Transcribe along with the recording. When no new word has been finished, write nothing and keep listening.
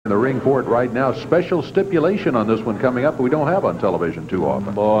the ring for it right now. Special stipulation on this one coming up that we don't have on television too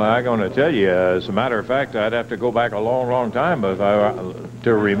often. Boy, I'm going to tell you, as a matter of fact, I'd have to go back a long, long time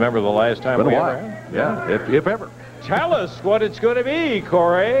to remember the last time we ever had. Yeah, if ever. Tell us what it's going to be,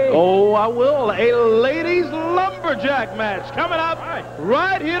 Corey. Oh, I will. A ladies lumberjack match coming up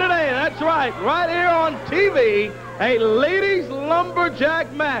right here today. That's right here on TV. A ladies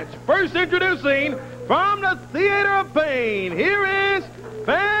lumberjack match. First introducing from the Theater of Pain. Here is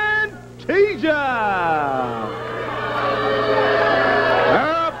Fantasia.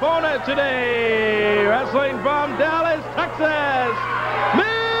 Her opponent today, wrestling from Dallas, Texas,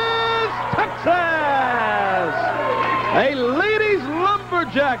 Miss Texas. A ladies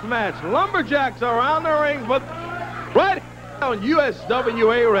lumberjack match. Lumberjacks around the ring, but right on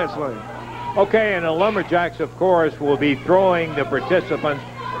USWA Wrestling. Okay, and the Lumberjacks, of course, will be throwing the participants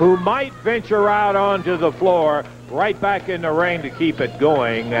who might venture out onto the floor right back in the ring to keep it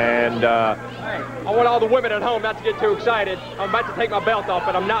going. And I want all the women at home not to get too excited. I'm about to take my belt off,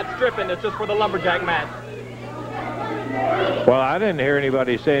 but I'm not stripping. It's just for the lumberjack match. well, I didn't hear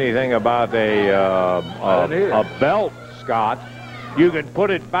anybody say anything about a belt, Scott. You can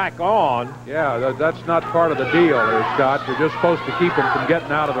put it back on. Yeah, that's not part of the deal there, Scott. You're just supposed to keep him from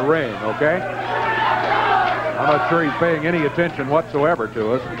getting out of the ring, okay? I'm not sure he's paying any attention whatsoever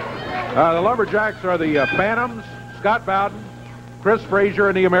to us. The Lumberjacks are the Phantoms, Scott Bowden, Chris Frazier,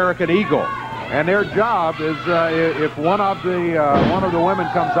 and the American Eagle. And their job is, if one of the women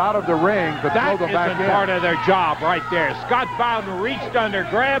comes out of the ring, to throw them back in. That isn't part of their job right there. Scott Bowden reached under,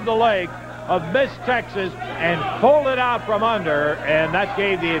 grabbed the leg of Miss Texas, and pulled it out from under, and that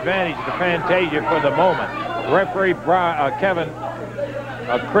gave the advantage to Fantasia for the moment. Referee Kevin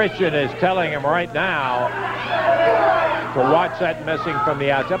Christian is telling him right now to watch that missing from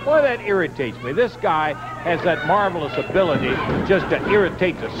the outside. Boy, that irritates me. This guy has that marvelous ability just to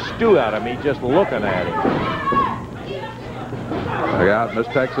irritate the stew out of me just looking at him. Look out, Miss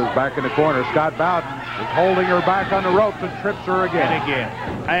Texas back in the corner. Scott Bowden is holding her back on the ropes and trips her again. And again.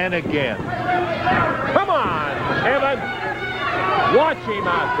 And again. Come on, Kevin. Watch him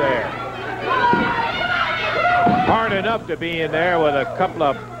out there. Hard enough to be in there with a couple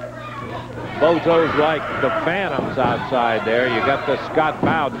of bozos like the Phantoms outside there. You got the Scott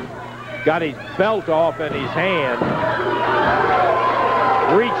Bowden. Got his belt off in his hand.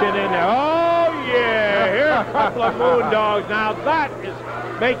 Reaching in there. Oh, yeah. Here's a couple of moondogs. Now that is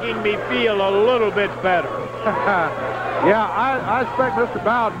making me feel a little bit better. Yeah, I expect Mr.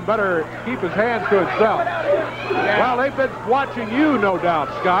 Bowden better keep his hands to himself. Yeah. Well, they've been watching you, no doubt,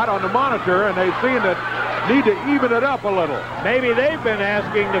 Scott, on the monitor, and they've seen that need to even it up a little. Maybe they've been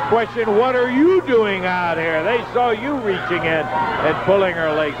asking the question, what are you doing out here? They saw you reaching in and pulling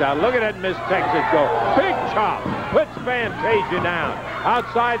her legs out. Look at that Miss Texas go. Big chop. Puts Fantasia down.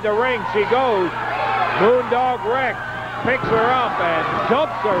 Outside the ring she goes. Moondog Rex picks her up and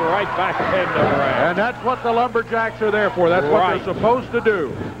dumps her right back in the ring. And that's what the Lumberjacks are there for. That's what they're supposed to do.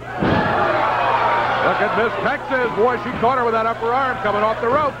 Look at Miss Texas. Boy, she caught her with that upper arm coming off the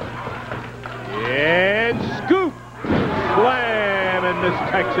rope. And scoop. Slam, and Miss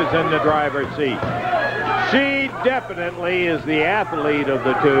Texas in the driver's seat. She definitely is the athlete of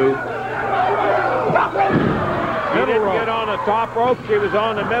the two. She didn't get on the top rope. She was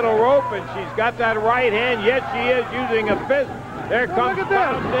on the middle rope, and she's got that right hand. Yes, she is using a fist. There comes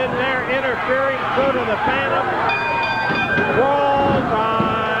Bowden in there, interfering. So to the Phantom. Brawl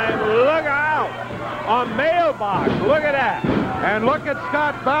time. Look out. A mailbox. Look at that. And look at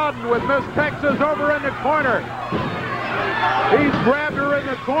Scott Bowden with Miss Texas over in the corner. He's grabbed her in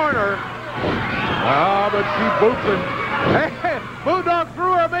the corner. Ah, but she boots it. Hey, Bulldog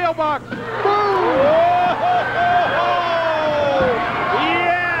threw her mailbox. Boom!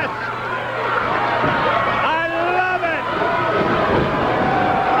 Yes! I love it!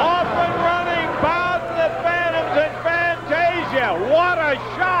 Off and running, Bowden, the Phantoms, and Fantasia. What a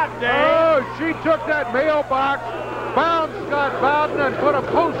shot, Dave! Oh, she took that mailbox, found Scott Bowden, and put a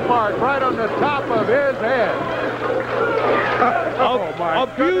postmark right on the top of his head. Oh, my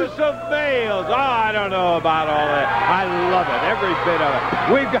Abuse of males. Oh, I don't know about all that. I love it, every bit of it.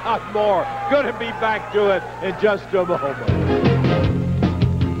 We've got more. Going to be back to it in just a moment.